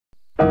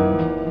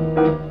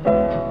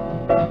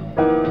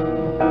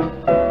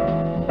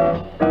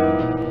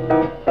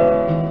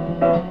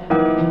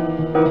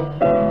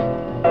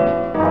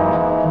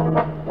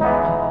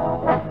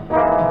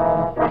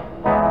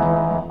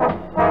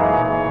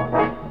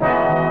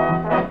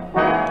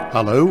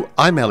Hello,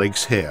 I'm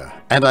Alex Hare,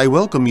 and I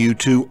welcome you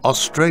to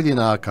Australian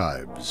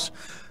Archives,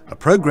 a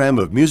program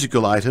of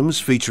musical items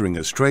featuring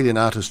Australian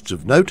artists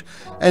of note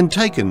and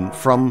taken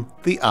from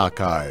the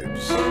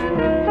archives.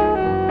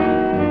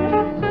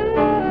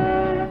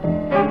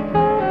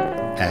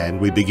 And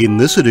we begin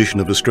this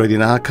edition of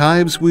Australian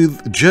Archives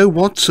with Joe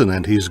Watson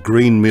and his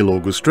Green Mill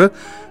Orchestra,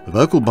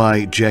 vocal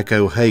by Jack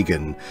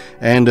O'Hagan,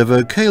 and a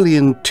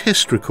Vocalion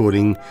test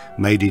recording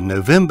made in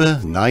November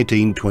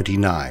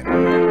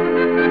 1929.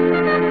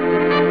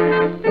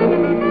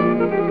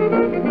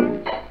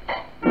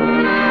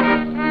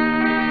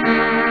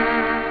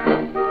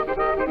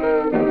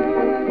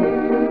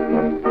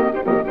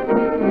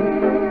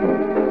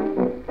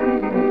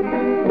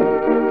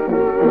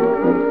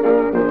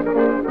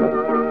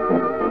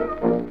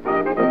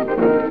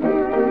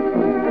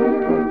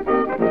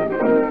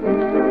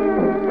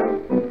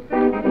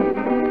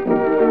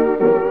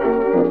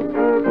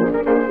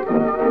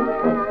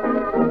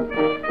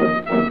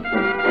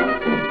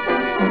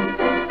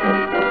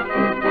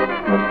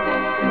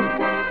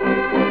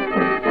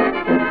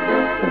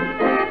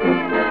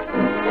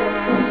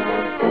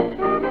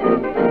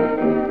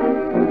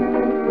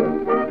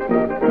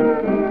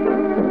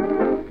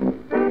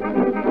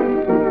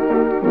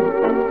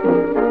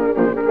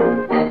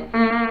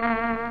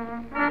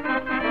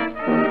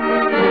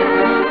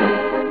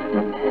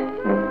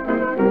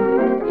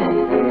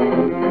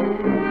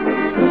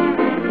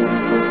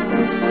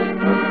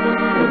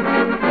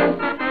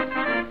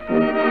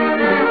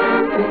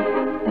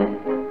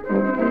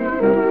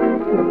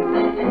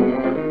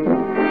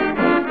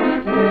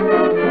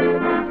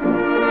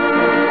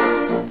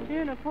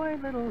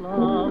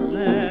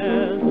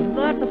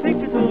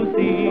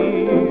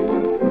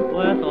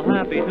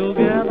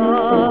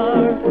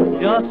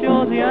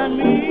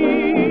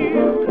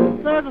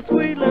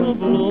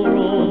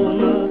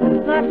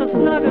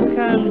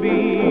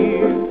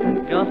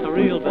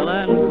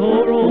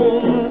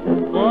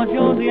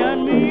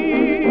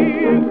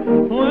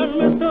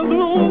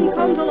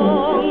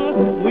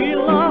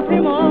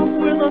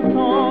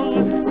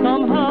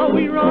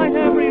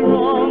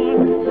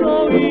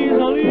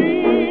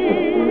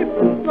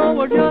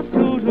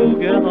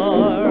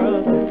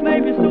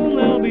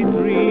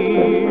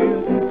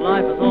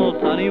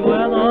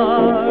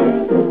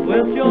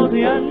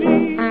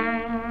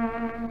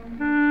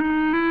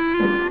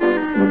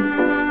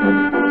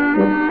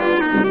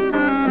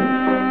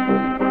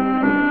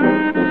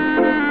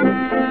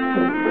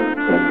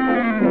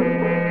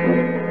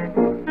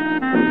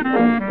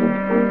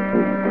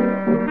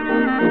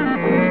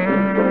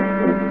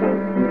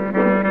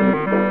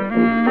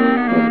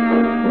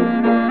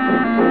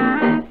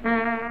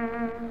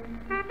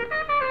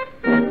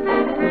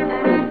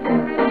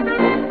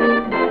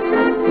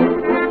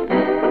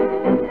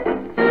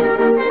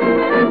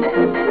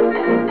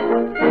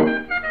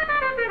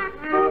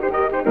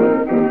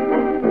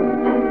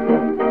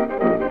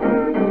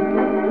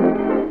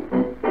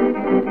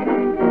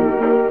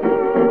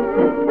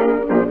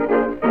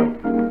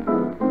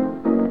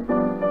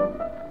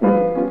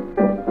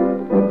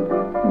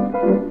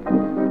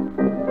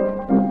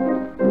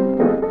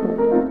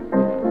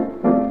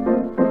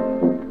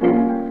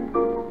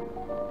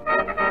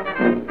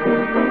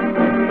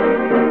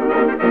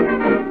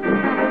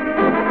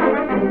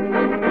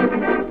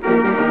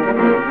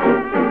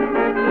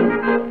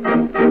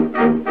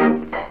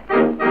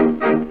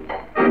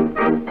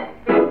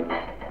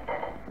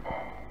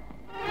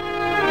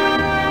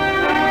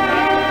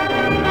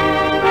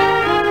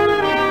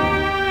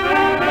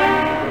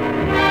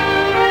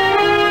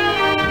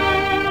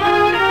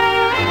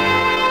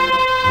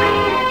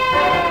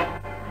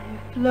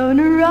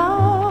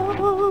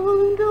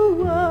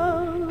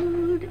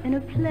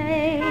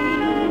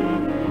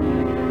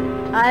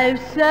 I've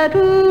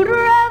settled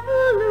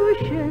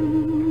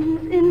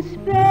revolutions in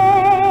Spain.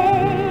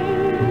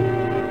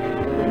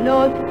 The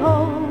North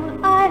Pole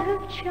I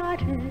have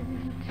charted,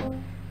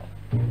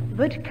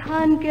 but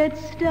can't get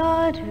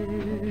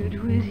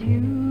started with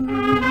you.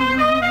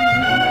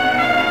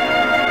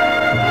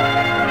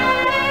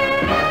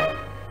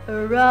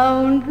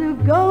 Around the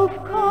golf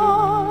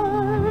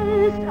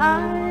course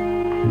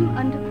I'm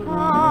under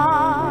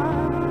par,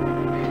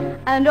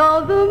 and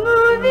all the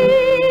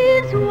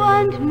movies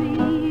want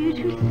me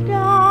to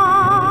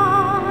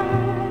star.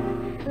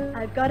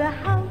 I've got a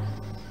house,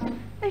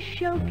 a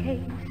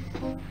showcase,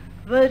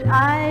 but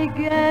I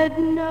get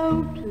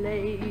no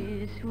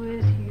place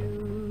with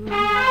you.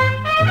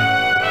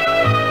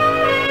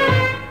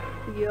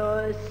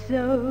 You're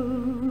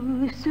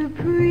so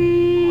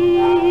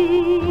supreme,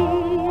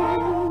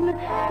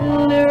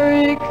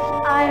 lyrics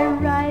I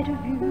write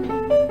of you,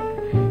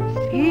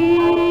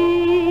 scheme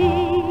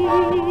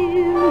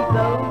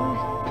both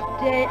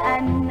day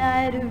and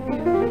night of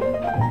you,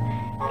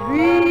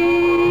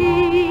 dream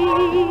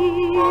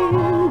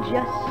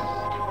just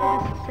for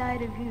the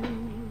sight of you.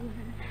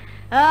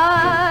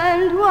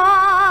 And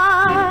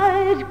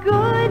what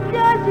good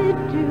does it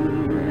do?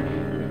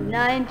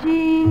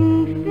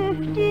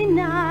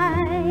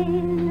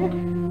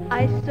 1959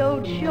 I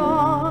sold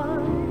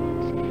short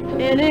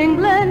In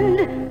England,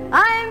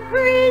 I'm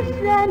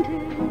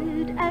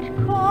presented at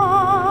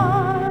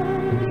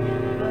court,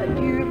 but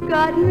you've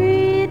got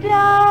me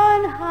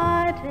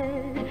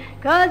downhearted,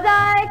 'cause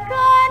I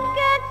can't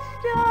get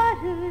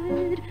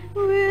started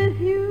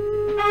with you.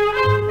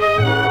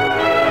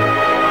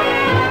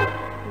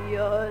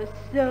 You're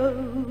so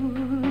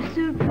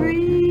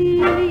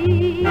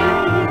supreme,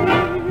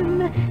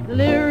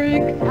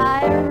 lyrics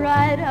I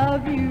write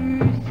of you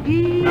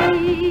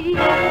scheme,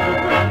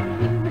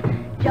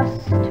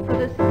 just for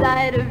the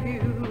sight of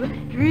you,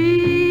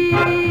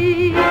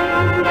 dream,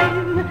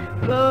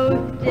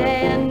 both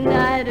day and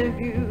night of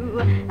you.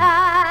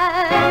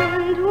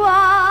 And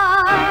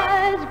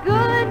what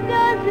good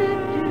does it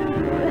do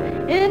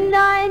in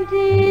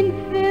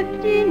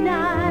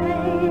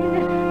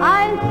 1959?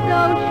 I'm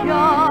so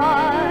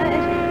short.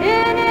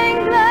 In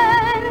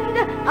England,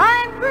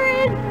 I'm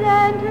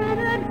presented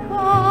at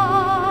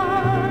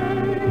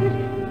court,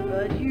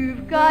 but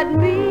you've got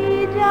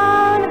me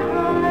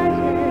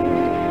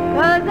downhearted,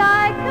 'cause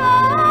I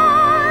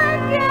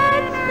can't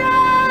get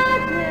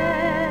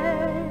started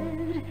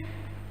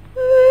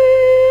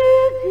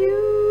with you.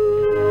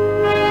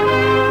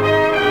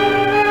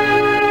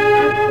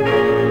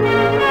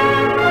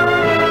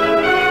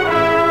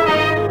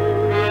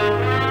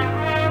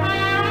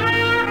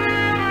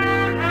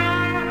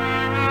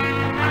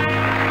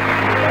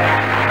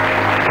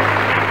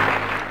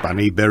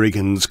 Bunny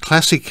Berrigan's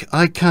classic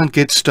I Can't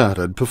Get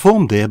Started,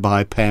 performed there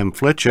by Pam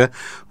Fletcher,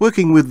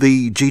 working with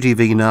the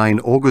GTV9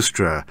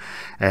 Orchestra,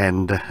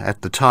 and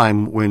at the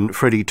time when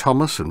Freddie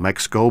Thomas and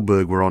Max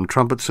Goldberg were on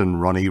trumpets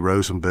and Ronnie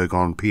Rosenberg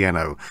on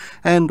piano.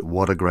 And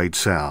what a great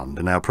sound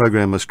in our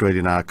program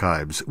Australian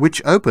Archives,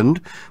 which opened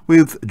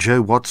with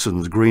Joe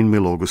Watson's Green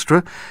Mill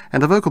Orchestra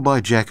and a vocal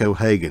by Jack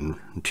O'Hagan,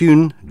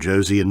 tune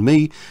Josie and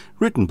Me,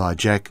 written by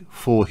Jack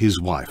for his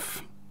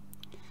wife.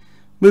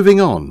 Moving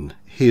on,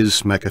 here's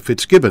Smacker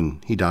Fitzgibbon.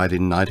 He died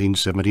in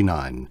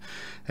 1979.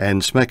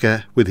 And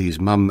Smacker, with his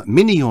mum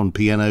Minnie on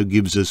piano,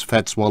 gives us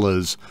Fats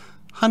Waller's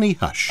Honey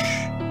Hush.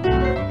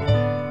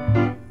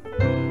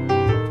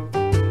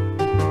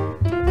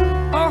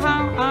 Oh,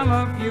 how I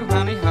love you,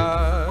 honey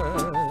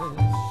hush.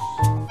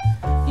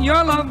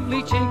 Your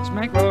lovely cheeks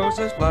make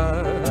roses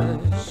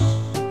blush.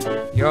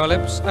 Your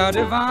lips are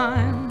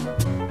divine,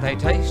 they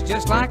taste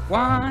just like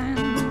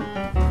wine.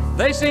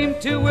 They seem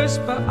to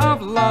whisper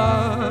of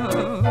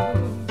love.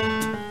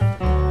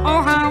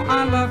 Oh, how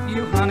I love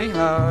you, honey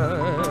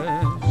hush.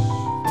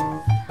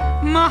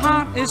 My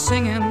heart is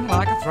singing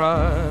like a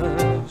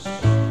thrush.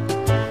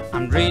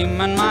 I'm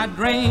dreaming my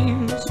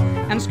dreams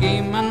and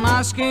scheming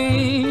my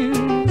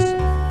schemes.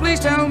 Please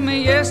tell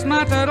me yes,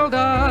 my turtle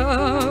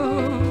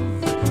dove.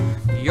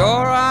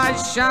 Your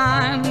eyes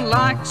shine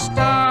like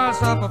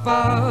stars up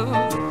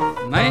above,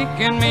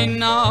 making me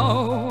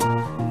know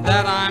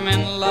that I'm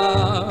in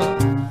love.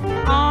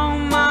 Oh,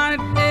 my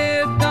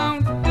dear,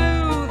 don't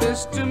do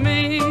this to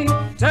me.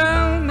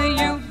 Tell me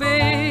you'll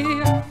be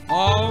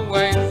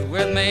always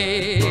with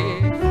me.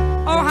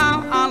 Oh,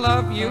 how I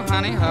love you,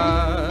 honey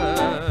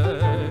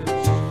hush.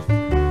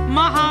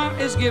 My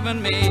heart is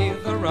giving me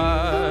the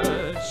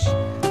rush.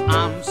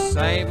 I'm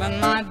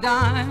saving my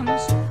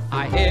dimes,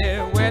 I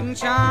hear wedding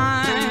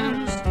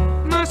chimes.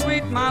 My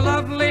sweet, my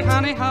lovely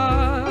honey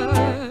hush.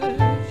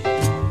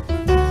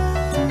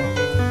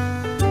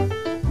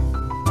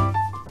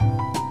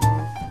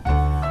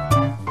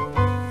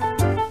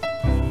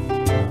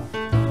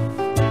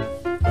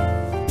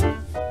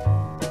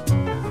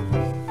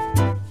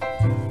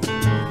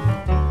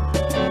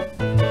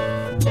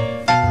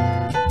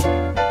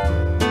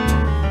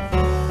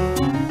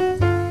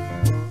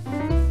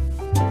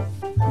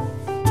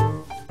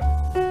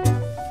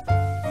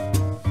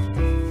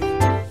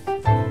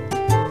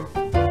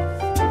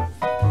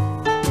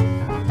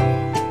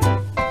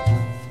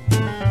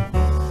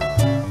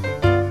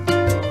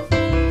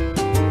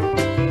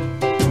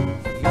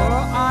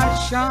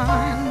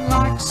 Shine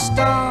like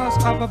stars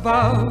up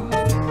above,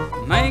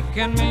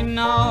 making me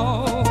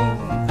know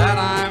that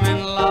I'm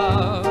in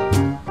love.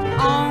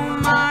 Oh,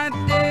 my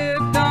dear,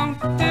 don't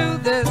do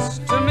this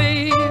to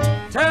me.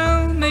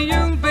 Tell me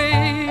you'll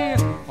be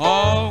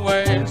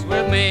always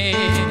with me.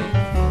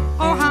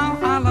 Oh, how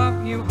I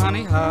love you,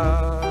 honey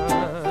hush.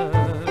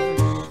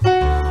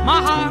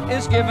 My heart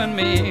is giving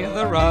me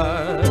the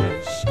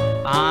rush.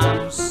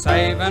 I'm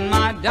saving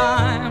my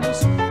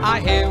dimes, I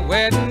hear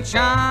wedding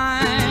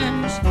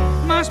chimes.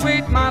 My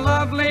sweet, my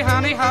lovely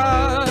honey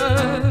hush.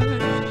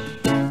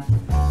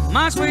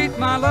 My sweet,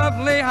 my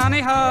lovely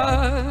honey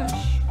hush.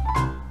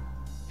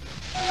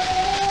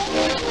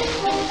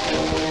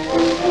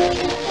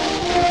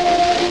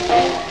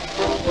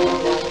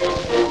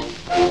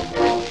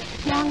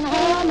 Young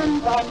Herman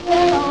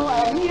Bonfellow,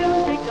 a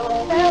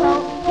musical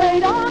fellow,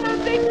 played on a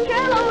big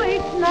cello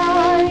each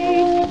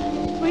night.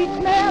 Sweet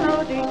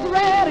melodies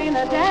rare in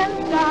a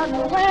dance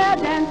garden where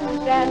dancers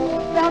dance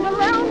round and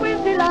round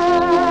with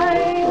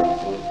delight.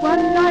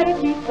 One night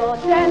he saw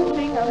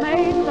dancing a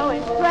maid so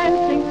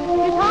entrancing,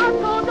 his heart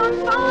caught on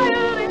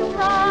fire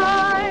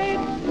inside.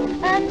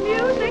 And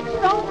music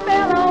so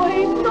mellow,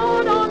 he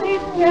stood on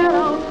his cello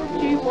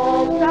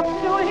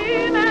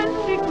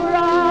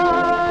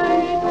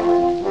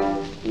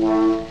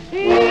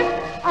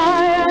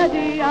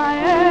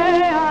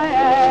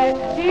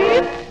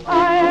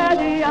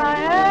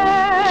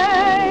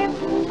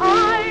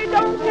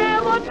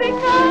what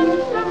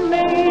becomes of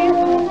me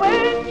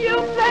when you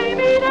play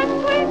me that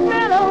sweet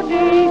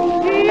melody.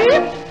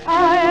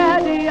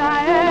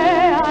 I-I-D-I-A,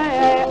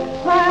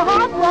 my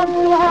heart wants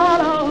to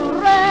holler,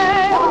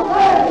 hooray.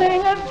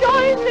 Sing of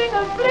joy, sing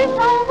of bliss,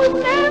 home was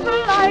never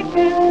like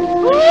this.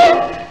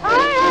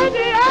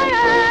 I-I-D-I-A.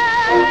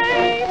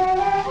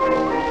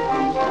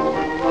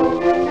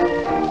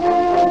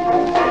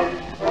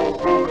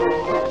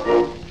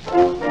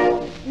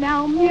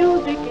 Now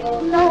music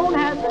is known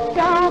as a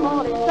charm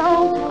on its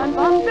own, and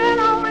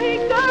Bumpello he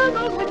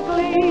gurgles with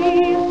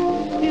glee.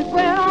 'Tis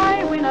where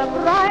I win a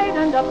bride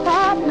and a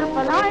partner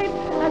for life,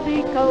 as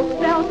he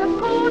coaxed down the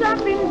chord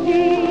up in G.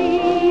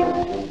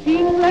 He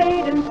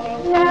played and she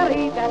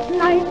tarried, that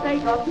night they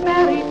got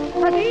married,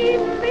 but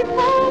even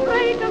before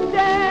break of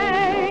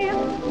day.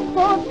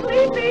 For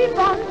sleepy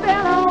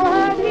Bumpello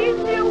heard his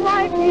new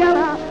wife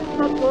yell,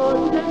 for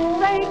goodness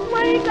sake,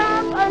 wake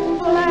up and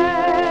play.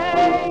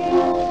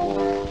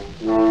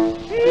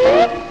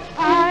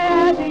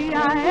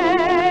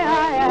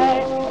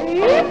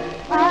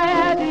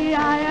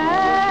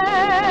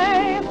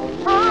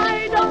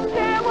 I don't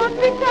care what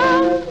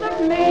becomes of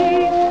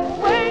me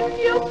when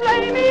you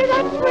play me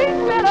that sweet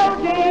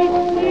melody.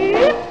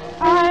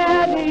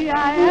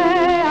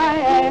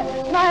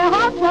 My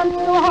heart wants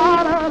to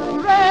holler,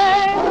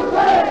 hooray.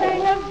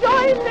 Sing of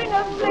joy, sing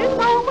of bliss,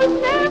 home was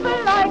never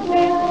like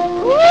this.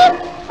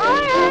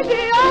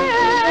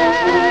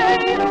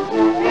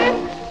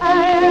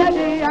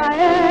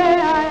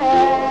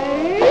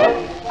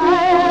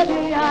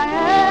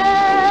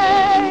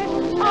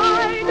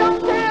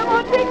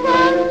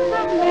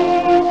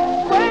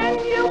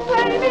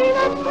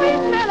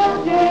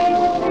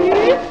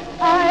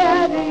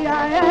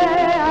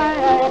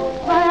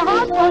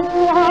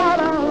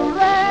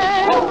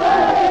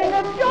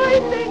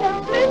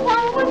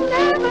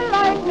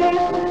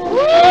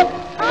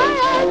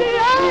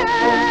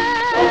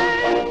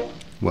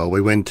 Well,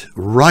 we went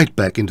right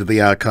back into the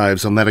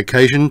archives on that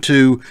occasion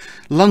to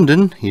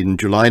London in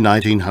July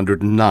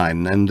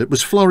 1909, and it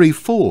was Florrie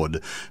Ford,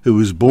 who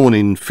was born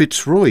in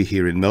Fitzroy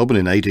here in Melbourne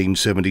in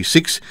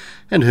 1876,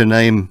 and her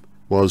name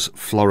was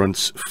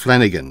Florence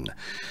Flanagan.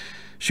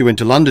 She went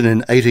to London in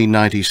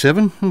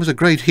 1897 and was a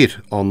great hit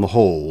on the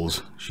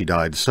halls. She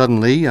died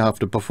suddenly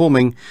after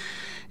performing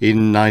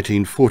in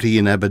 1940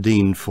 in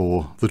Aberdeen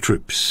for the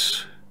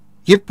Troops.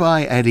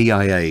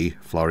 Yip-I-Addy-I-A,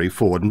 Florrie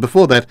Ford, and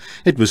before that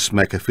it was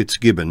Smacker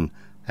Fitzgibbon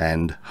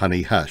and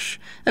Honey Hush,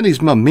 and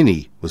his mum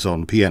Minnie was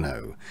on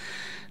piano.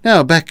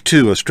 Now back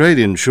to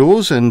Australian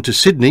shores and to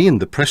Sydney in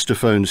the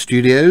Prestophone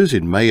studios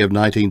in May of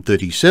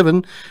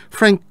 1937,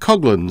 Frank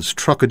Coughlin's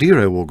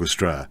Trocadero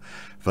Orchestra.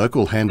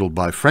 Vocal handled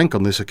by Frank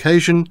on this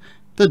occasion,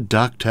 the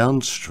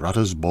Darktown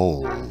Strutters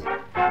Ball.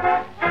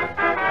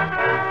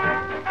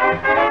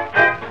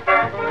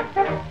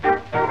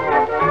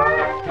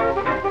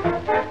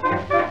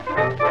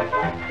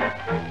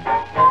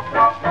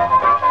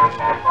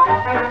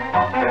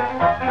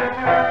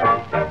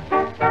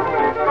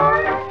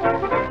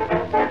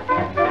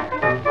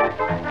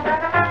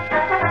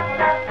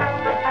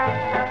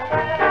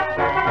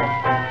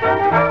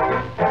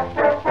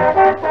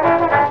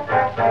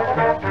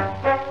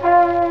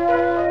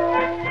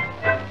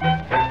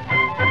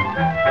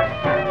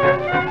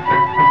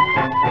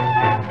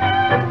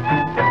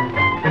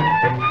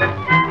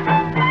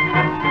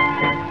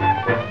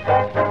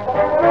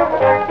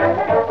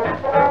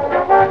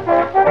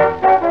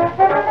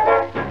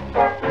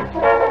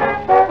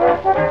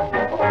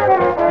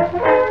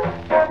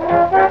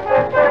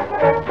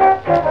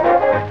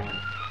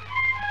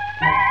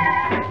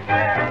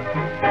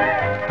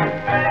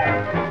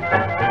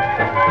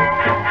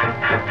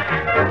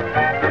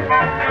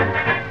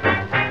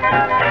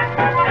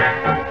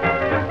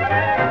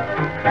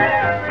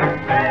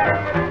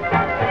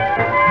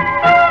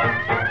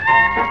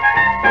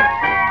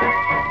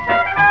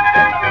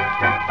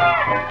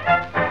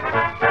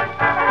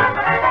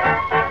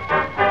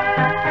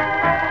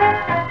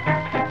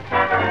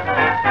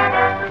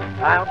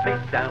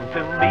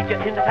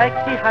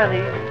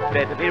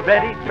 Better be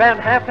ready round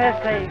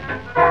 8:30.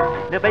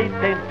 Now babe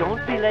says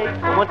don't be late,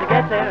 I want to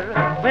get there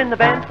when the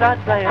band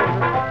starts playing.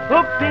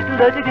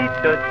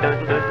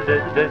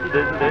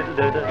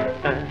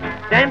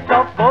 Dance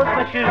off both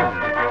my shoes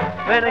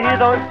when I hear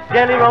those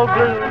Jelly Roll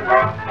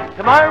blues.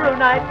 Tomorrow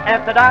night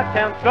at the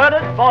Darktown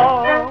Strutters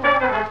Ball.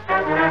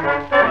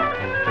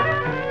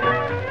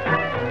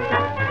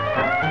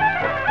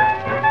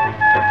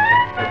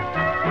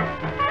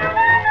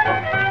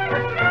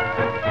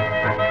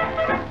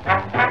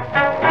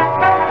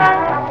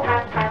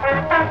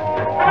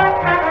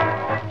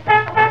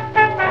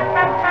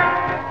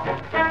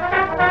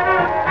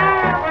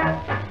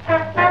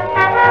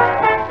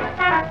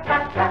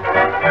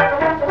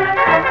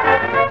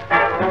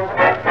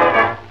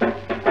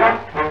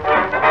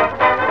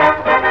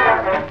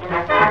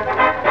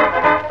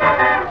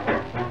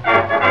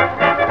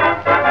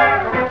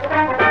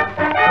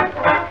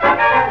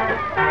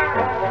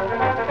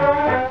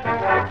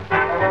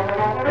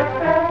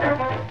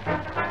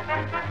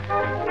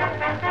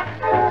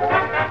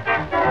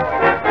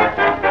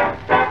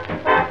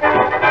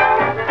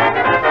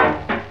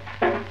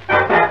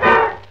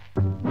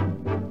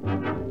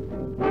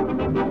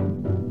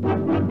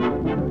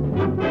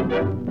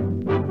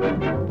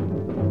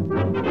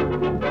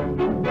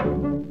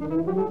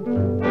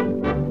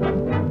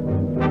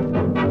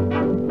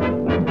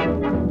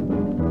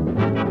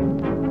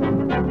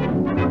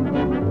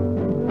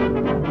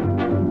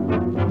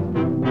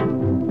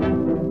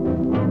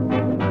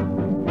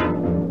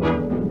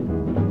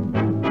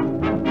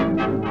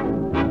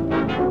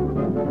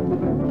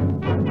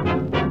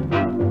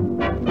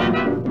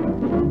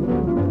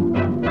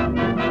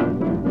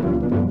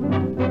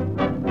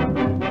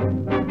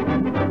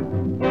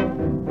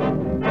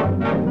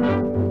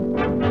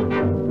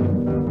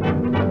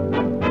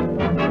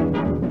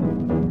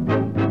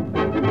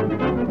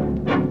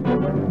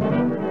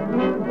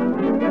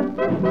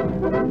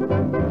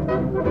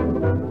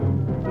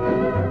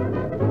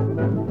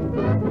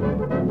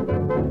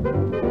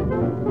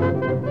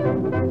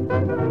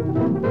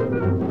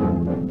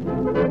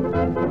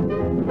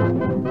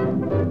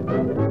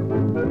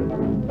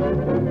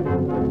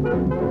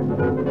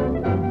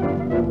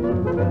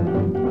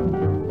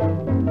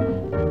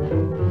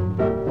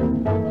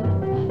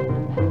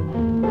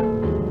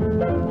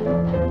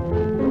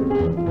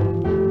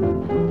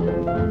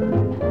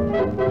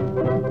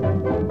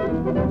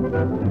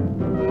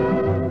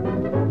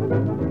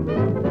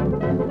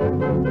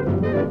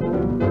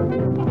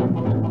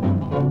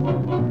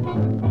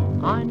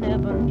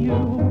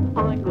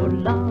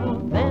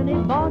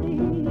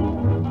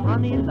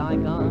 honey,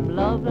 like I'm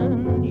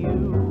loving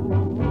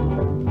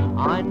you.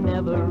 I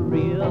never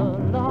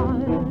realized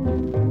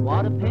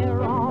what a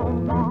pair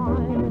of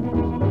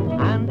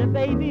eyes and a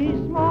baby's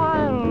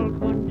smile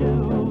could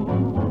do.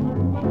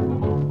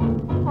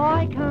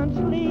 I can't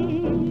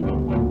sleep,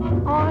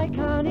 I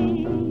can't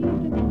eat.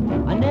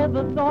 I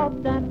never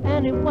thought that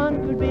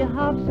anyone could be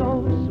half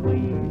so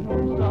sweet.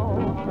 So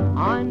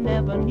I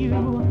never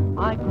knew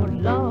I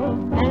could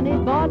love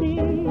anybody,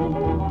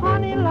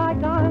 honey,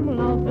 like I'm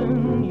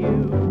loving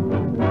you.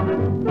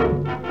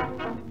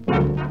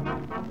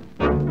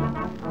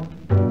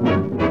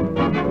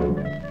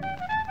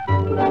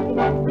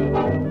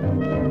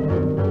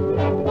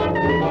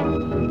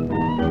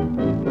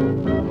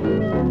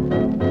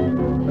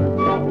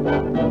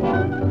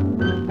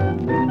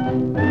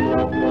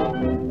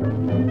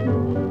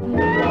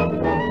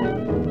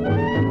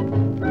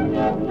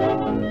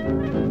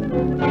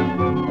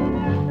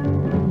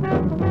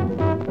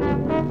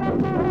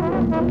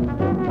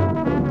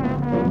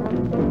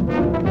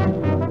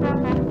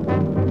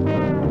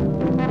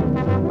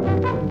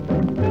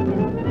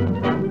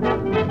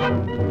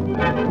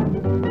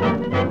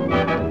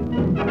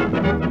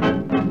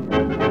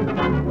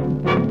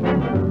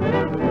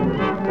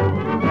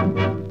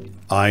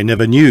 I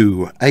Never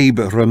Knew, Abe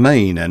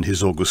Romaine and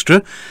his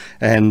orchestra,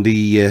 and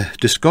the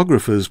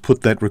discographers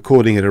put that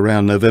recording at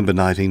around November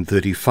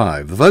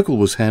 1935. The vocal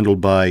was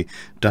handled by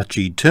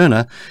Dutchie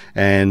Turner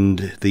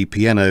and the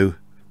piano,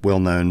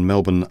 well-known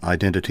Melbourne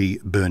identity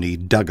Bernie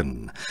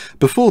Duggan.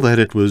 Before that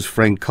it was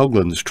Frank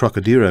Coughlin's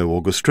Trocadero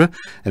Orchestra,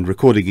 and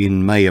recording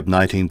in May of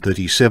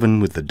 1937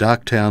 with the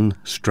Darktown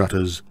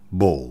Strutters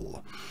Ball.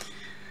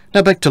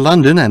 Now back to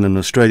London and an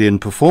Australian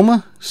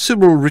performer,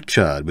 Cyril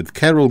Ritchard with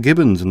Carol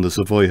Gibbons and the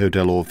Savoy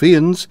Hotel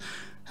Orpheans,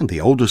 and the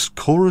oldest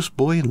chorus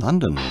boy in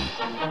London.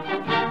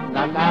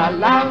 La la la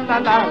la la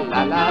la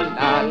la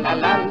la la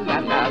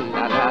la la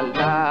la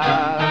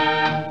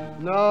la.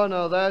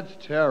 No, that's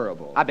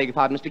terrible. I beg your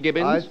pardon, Mr.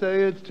 Gibbons? I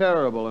say it's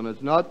terrible, and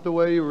it's not the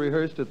way you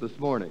rehearsed it this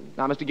morning.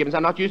 Now, Mr. Gibbons,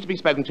 I'm not used to be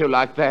spoken to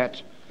like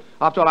that.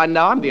 After all, I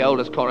know I'm the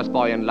oldest chorus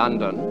boy in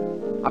London.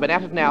 I've been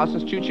at it now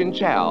since Chu Chin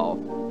Chow.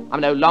 I'm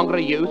no longer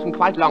a youth and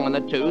quite long in the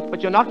tooth,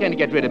 but you're not going to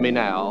get rid of me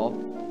now.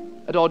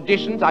 At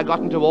auditions, I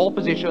got into all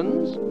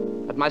positions.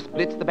 At my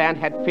splits, the band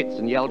had fits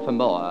and yelled for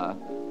more.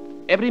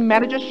 Every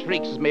manager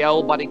shrieks as my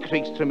old body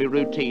creaks through my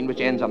routine, which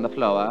ends on the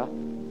floor.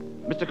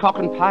 Mr.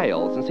 Cochrane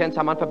pales and sends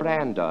someone for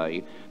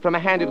brandy from a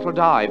handy little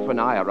dive when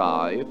I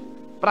arrive.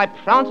 But I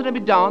prance in every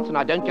dance and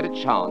I don't get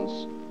a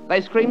chance. They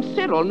scream,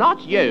 Cyril,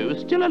 not you,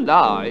 still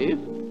alive.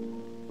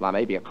 Well, I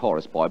may be a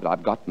chorus boy, but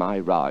I've got my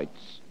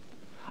rights.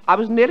 I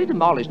was nearly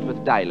demolished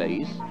with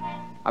dailies.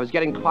 I was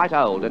getting quite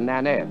old and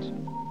Nanette.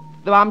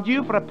 Though I'm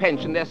due for a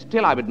pension, there's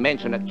still, I would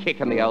mention, a kick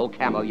in the old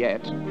camel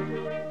yet.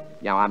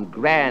 Now, I'm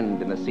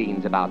grand in the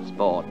scenes about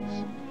sports,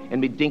 in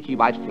me dinky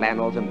white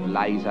flannels and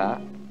blazer.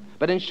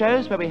 But in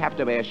shows where we have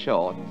to wear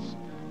shorts,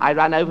 I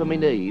run over my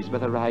knees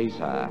with a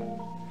razor.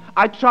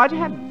 I try to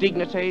have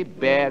dignity,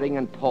 bearing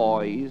and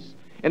poise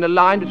in a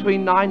line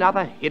between 9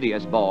 other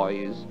hideous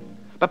boys.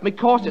 But me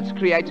corsets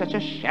create such a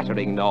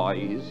shattering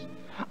noise.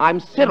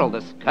 I'm Cyril,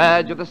 the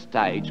scourge of the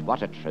stage.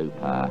 What a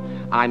trooper.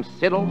 I'm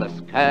Cyril, the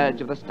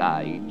scourge of the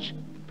stage.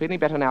 Feeling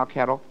better now,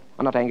 Carol?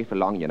 I'm not angry for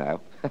long, you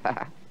know.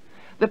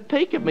 The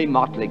peak of me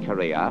motley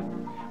career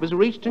was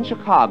reached in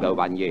Chicago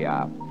one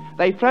year.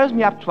 They froze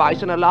me up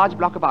twice in a large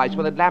block of ice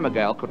where the glamour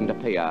girl couldn't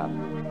appear.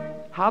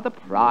 How the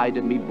pride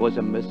in me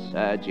bosom was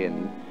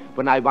surging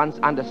when I once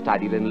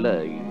understudied in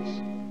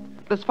Leeds.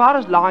 But as far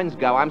as lines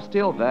go, I'm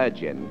still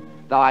virgin,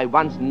 though I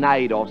once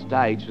neighed off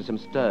stage for some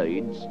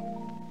steeds.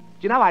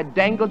 Do you know, I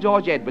dangled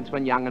George Edwards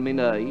when young in me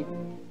knee,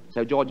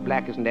 so George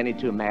Black isn't any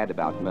too mad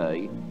about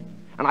me.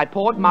 And I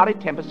poured Murray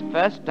Tempest's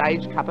first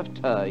stage cup of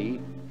tea.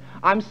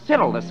 I'm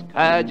Cyril, the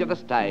scourge of the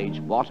stage.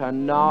 What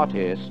an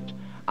artist.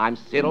 I'm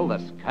Cyril, the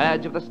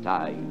scourge of the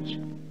stage.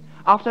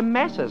 After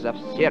masses of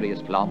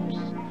serious flops,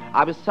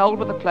 I was sold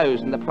with the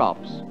clothes and the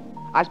props.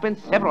 I spent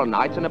several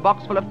nights in a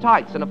box full of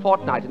tights and a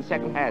fortnight in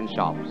second-hand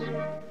shops.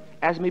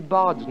 As me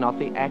bod's not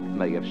the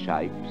acme of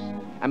shapes,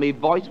 and me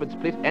voice would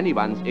split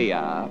anyone's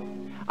ear,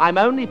 I'm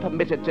only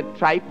permitted to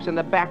traipse in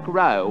the back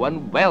row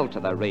and well to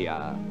the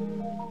rear.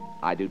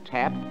 I do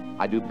tap,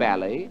 I do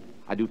ballet,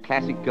 I do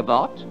classic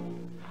gavotte.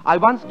 I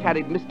once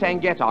carried Miss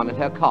Tanguette on at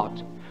her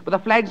cot, with the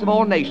flags of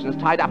all nations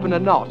tied up in a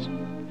knot.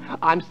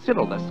 I'm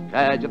Cyril, the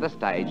scourge of the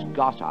stage.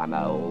 Gosh, I'm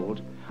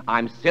old.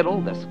 I'm Cyril,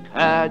 the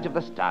scourge of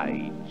the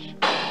stage.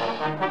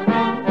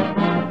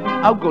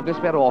 Oh, goodness,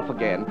 we're off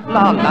again.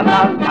 La, la,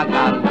 la, la,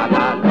 la, la,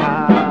 la,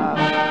 la.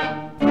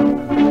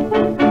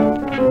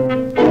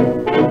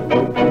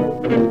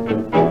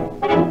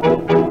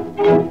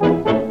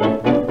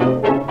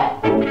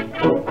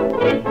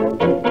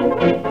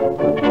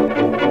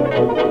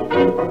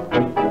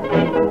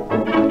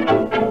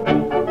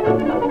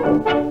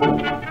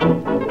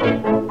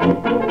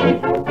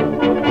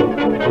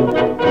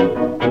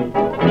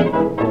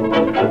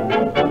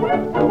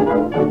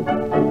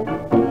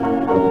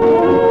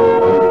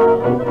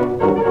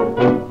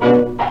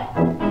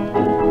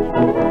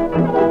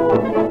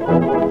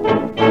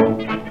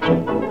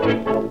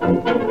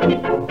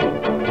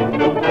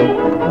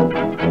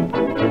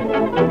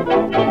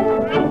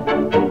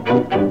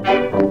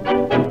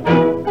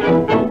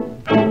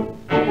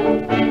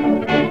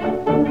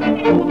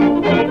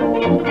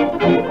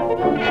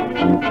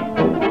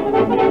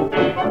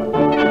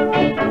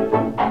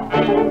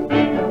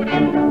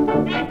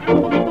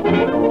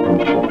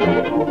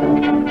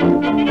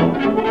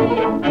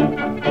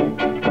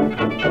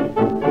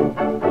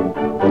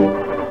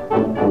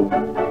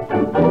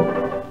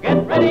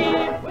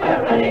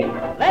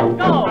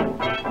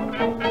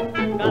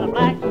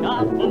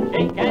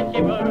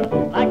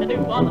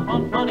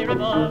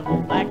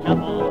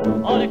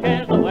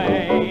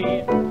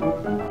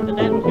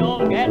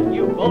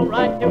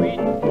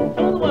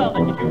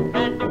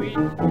 and do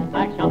it.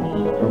 Black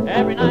shuffle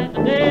every night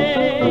and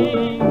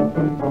day.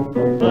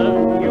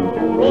 But you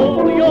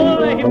roll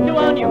your hip to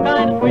a new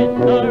kind of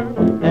twister.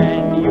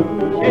 Then you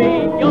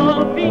shake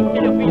your feet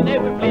till you feel they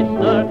will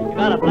blister. You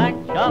got a black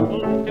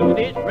shuffle to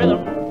this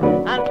rhythm.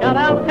 And shout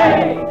out,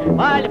 hey,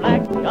 while you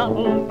black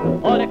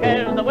shuffle, all your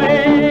cares away.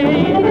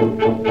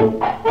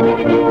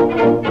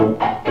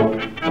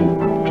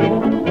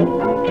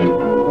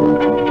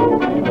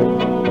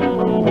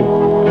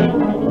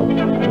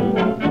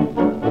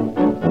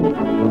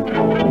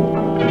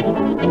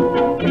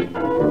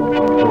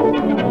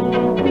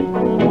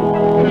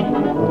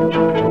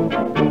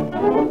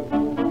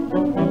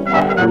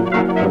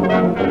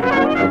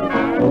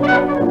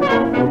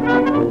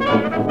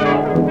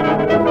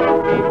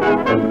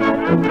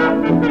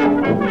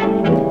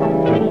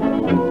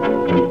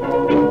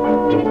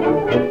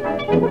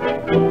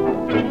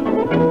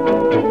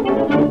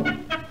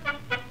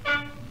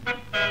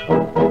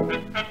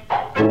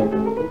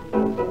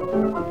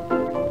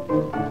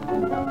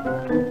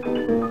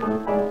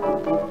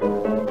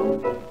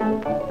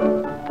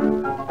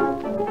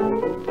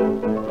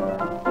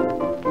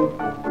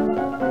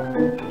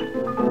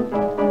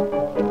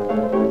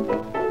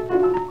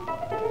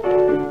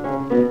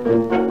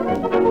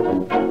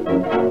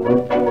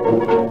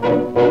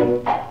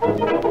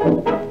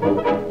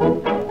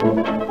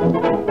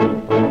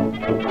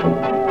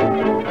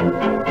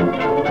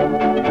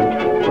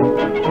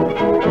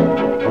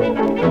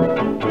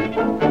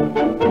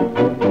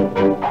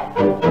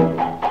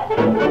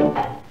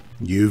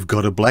 You've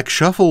got a black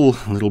shuffle,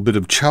 a little bit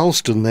of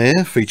Charleston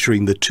there,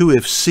 featuring the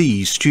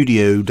 2FC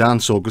Studio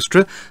Dance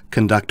Orchestra,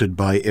 conducted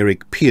by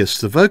Eric Pearce.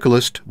 The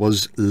vocalist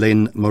was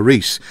Len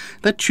Maurice.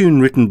 That tune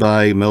written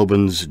by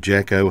Melbourne's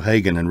Jack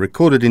O'Hagan and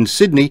recorded in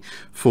Sydney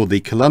for the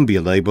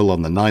Columbia label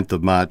on the 9th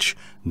of March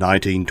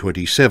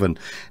 1927.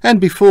 And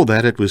before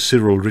that it was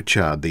Cyril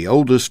Ritchard, the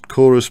oldest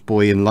chorus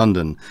boy in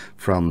London,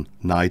 from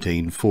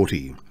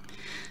 1940.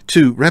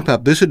 To wrap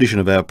up this edition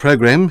of our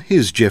program,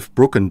 here's Geoff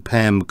Brooke and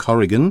Pam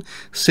Corrigan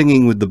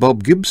singing with the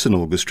Bob Gibson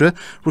Orchestra,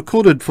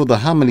 recorded for the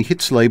Harmony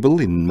Hits label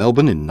in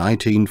Melbourne in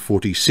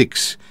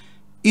 1946.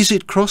 Is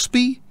it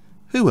Crosby?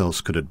 Who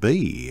else could it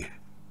be?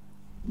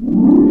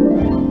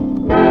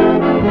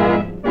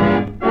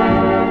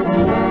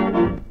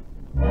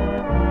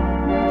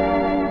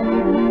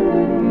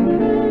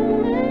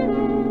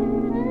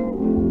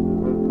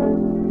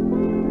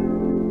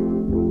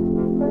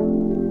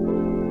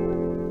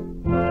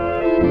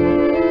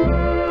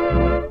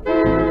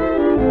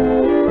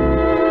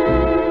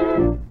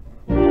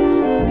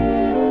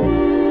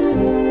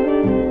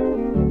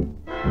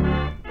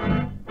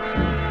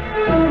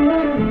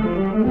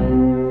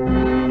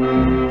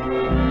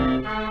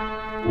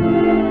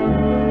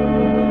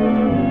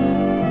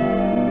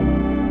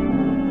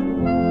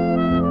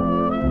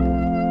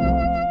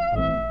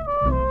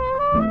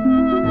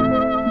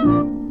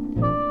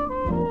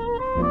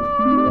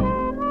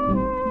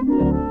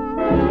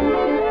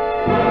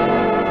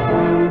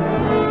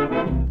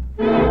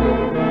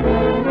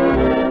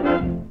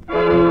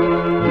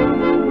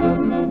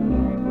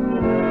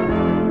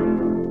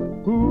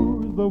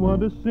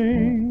 To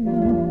sing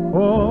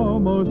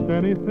almost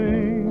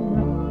anything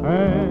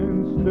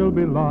and still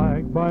be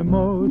liked by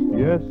most.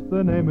 Yes,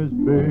 the name is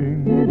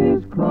Bing. It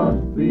is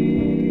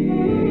Crosby.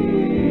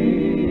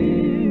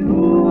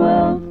 Who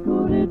else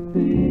could it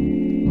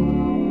be?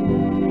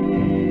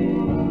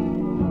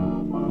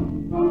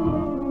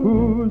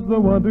 Who's the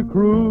one to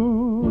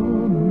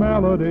croon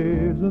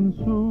melodies and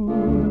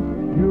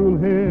soothe? You'll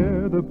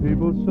hear the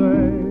people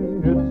say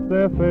it's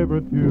their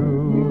favorite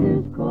tune. It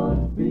is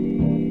Crosby.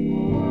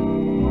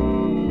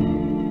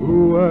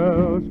 Who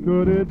else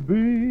could it be?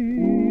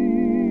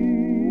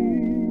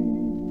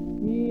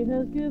 He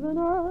has given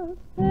us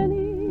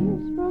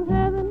pennies from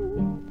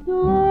heaven,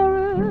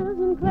 Dolores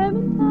and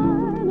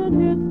Clementine,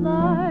 and his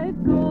life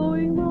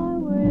going my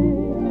way.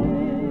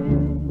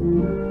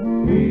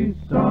 He's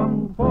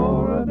sung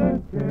for a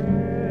decade,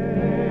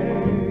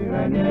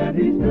 and yet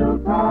he's still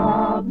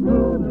top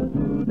ruler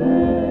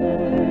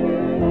today.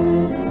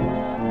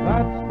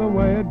 That's the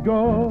way it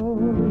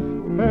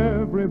goes,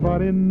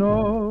 everybody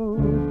knows.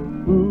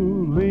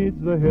 Who leads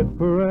the hit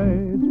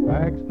parades,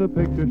 packs the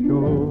picture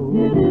shows.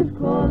 It is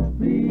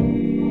Crosby.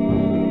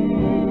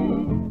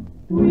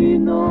 We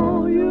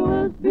know you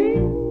as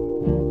Bing.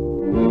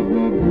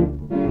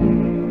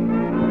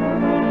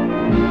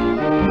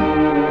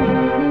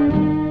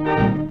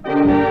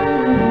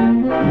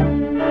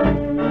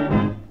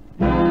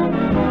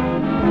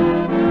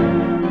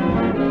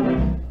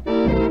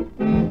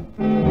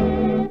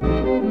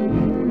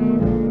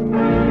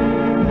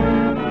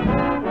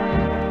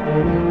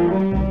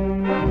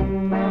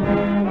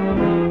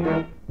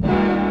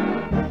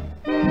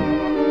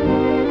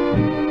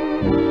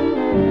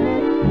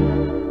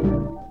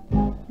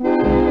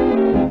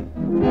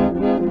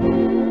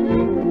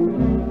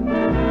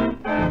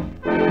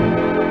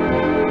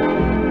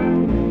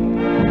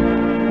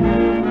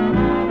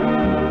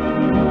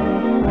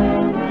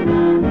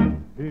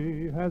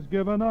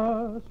 Given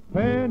us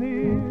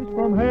pennies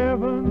from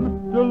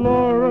heaven,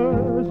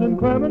 Dolores Flowers and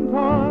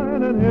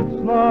Clementine and hits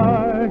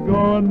like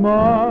Going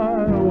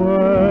My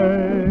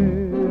Way.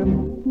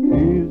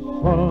 He's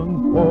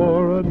sung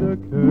for a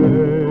decade,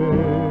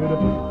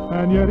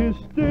 and yet he's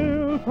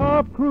still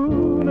top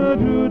crooner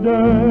today.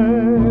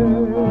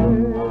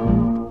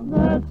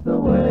 That's the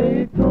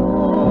way it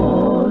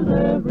goes,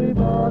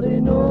 everybody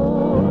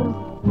knows.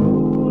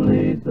 Who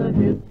leads the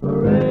hit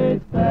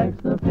parade,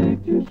 packs the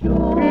picture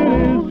show.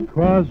 It is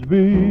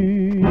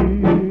Crosby.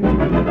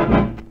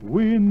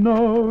 We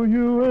know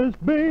you as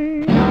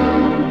being,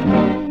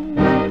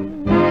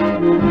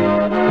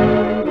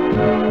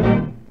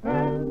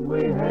 and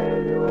we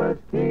hail you as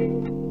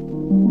king.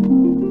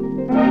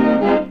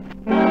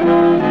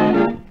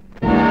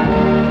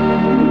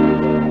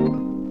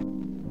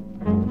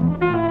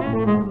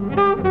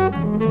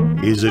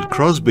 Is it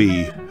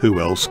Crosby? Who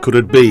else could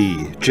it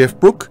be? Geoff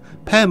Brooke,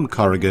 Pam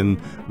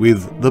Corrigan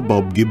with the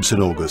Bob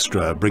Gibson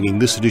Orchestra, bringing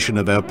this edition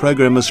of our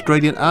program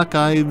Australian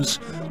Archives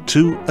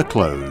to a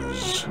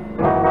close.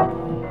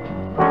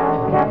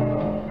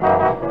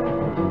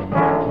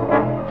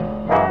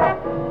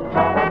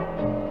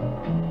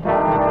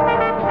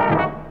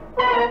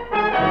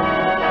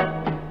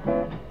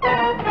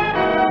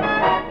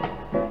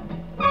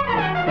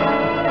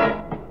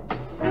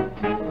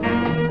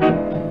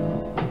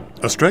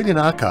 Australian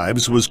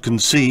Archives was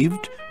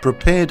conceived,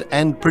 prepared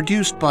and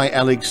produced by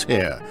Alex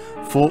Hare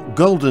for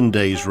Golden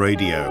Days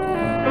Radio.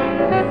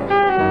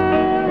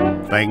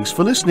 Thanks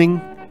for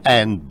listening,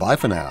 and bye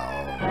for now.